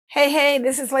Hey,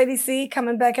 this is Lady C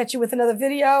coming back at you with another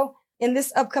video. In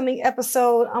this upcoming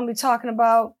episode, I'll be talking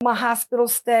about my hospital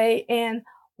stay. And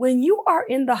when you are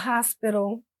in the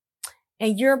hospital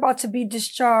and you're about to be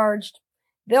discharged,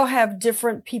 they'll have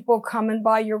different people coming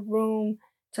by your room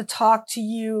to talk to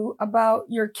you about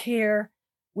your care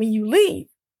when you leave.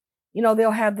 You know,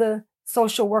 they'll have the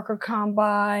social worker come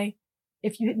by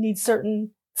if you need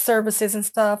certain services and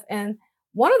stuff. And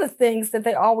one of the things that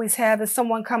they always have is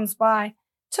someone comes by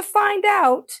to find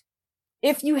out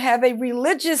if you have a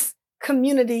religious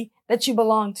community that you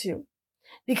belong to.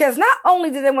 Because not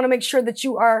only do they want to make sure that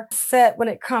you are set when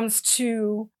it comes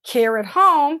to care at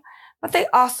home, but they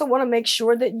also want to make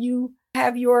sure that you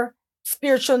have your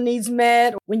spiritual needs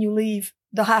met when you leave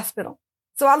the hospital.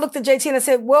 So I looked at JT and I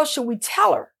said, well, should we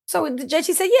tell her? So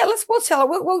JT said, yeah, we'll tell her.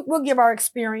 We'll give our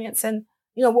experience and,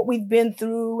 you know, what we've been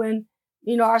through and,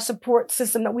 you know, our support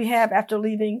system that we have after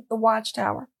leaving the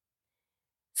watchtower.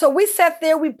 So we sat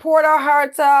there, we poured our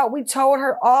hearts out. We told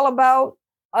her all about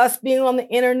us being on the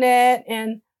internet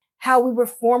and how we were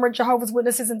former Jehovah's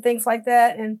Witnesses and things like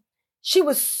that. And she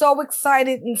was so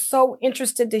excited and so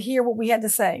interested to hear what we had to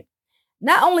say.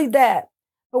 Not only that,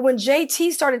 but when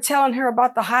JT started telling her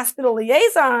about the hospital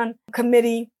liaison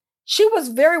committee, she was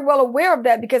very well aware of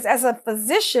that because as a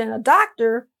physician, a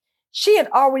doctor, she had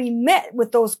already met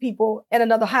with those people at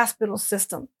another hospital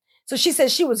system. So she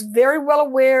said she was very well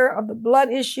aware of the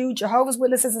blood issue, Jehovah's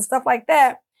Witnesses and stuff like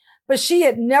that. But she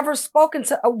had never spoken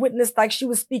to a witness like she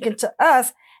was speaking to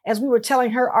us as we were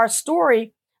telling her our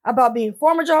story about being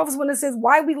former Jehovah's Witnesses,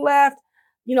 why we left,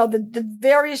 you know, the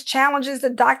various challenges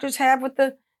that doctors have with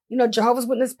the, you know, Jehovah's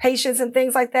Witness patients and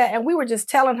things like that. And we were just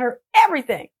telling her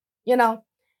everything, you know.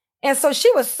 And so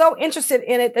she was so interested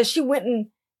in it that she went and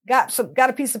got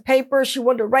a piece of paper. She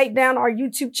wanted to write down our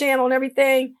YouTube channel and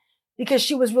everything, because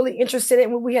she was really interested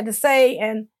in what we had to say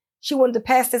and she wanted to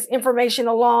pass this information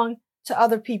along to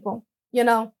other people, you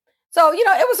know. So, you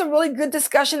know, it was a really good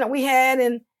discussion that we had.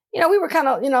 And, you know, we were kind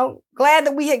of, you know, glad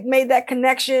that we had made that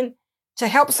connection to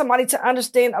help somebody to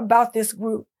understand about this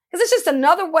group. Because it's just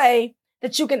another way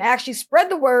that you can actually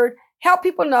spread the word, help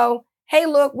people know, hey,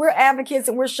 look, we're advocates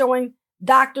and we're showing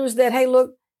doctors that, hey,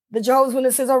 look, the Jehovah's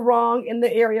Witnesses are wrong in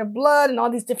the area of blood and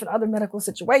all these different other medical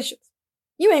situations.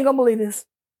 You ain't gonna believe this.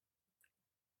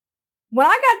 When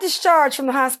I got discharged from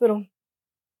the hospital,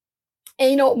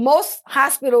 and you know, most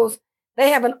hospitals, they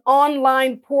have an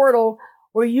online portal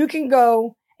where you can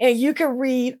go and you can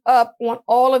read up on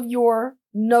all of your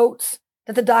notes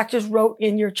that the doctors wrote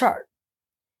in your chart.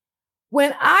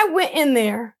 When I went in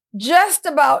there, just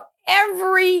about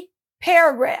every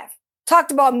paragraph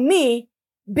talked about me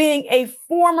being a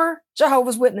former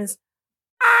Jehovah's Witness.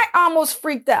 I almost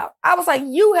freaked out. I was like,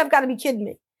 you have got to be kidding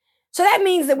me. So that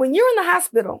means that when you're in the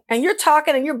hospital and you're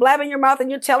talking and you're blabbing your mouth and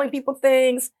you're telling people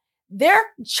things, they're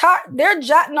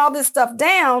jotting all this stuff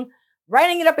down,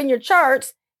 writing it up in your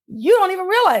charts. You don't even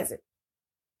realize it.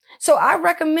 So I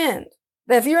recommend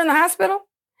that if you're in the hospital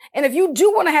and if you do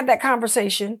want to have that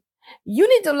conversation, you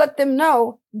need to let them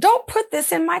know, don't put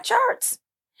this in my charts,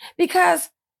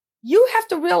 because you have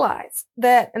to realize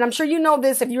that, and I'm sure you know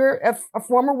this, if you're a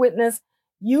former witness,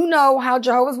 you know how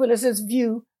Jehovah's Witnesses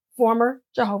view former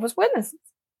Jehovah's Witnesses.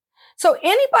 So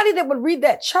anybody that would read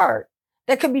that chart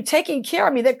that could be taking care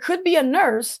of me, that could be a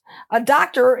nurse, a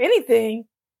doctor, or anything,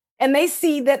 and they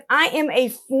see that I am a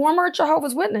former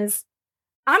Jehovah's Witness,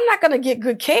 I'm not going to get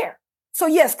good care. So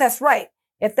yes, that's right.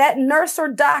 If that nurse or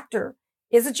doctor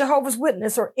is a Jehovah's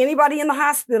Witness or anybody in the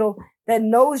hospital that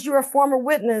knows you're a former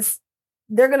witness,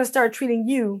 they're going to start treating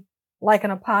you like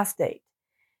an apostate.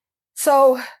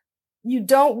 So you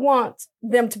don't want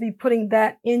them to be putting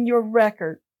that in your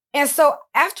record. And so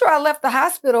after I left the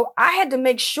hospital, I had to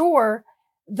make sure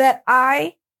that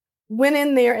I went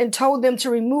in there and told them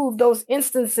to remove those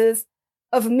instances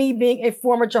of me being a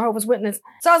former Jehovah's Witness.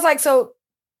 So I was like, so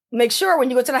make sure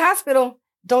when you go to the hospital,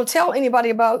 don't tell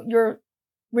anybody about your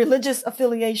religious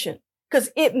affiliation, because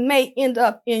it may end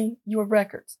up in your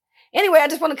records. Anyway, I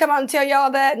just want to come out and tell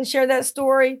y'all that and share that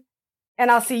story. And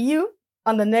I'll see you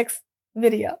on the next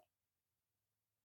video.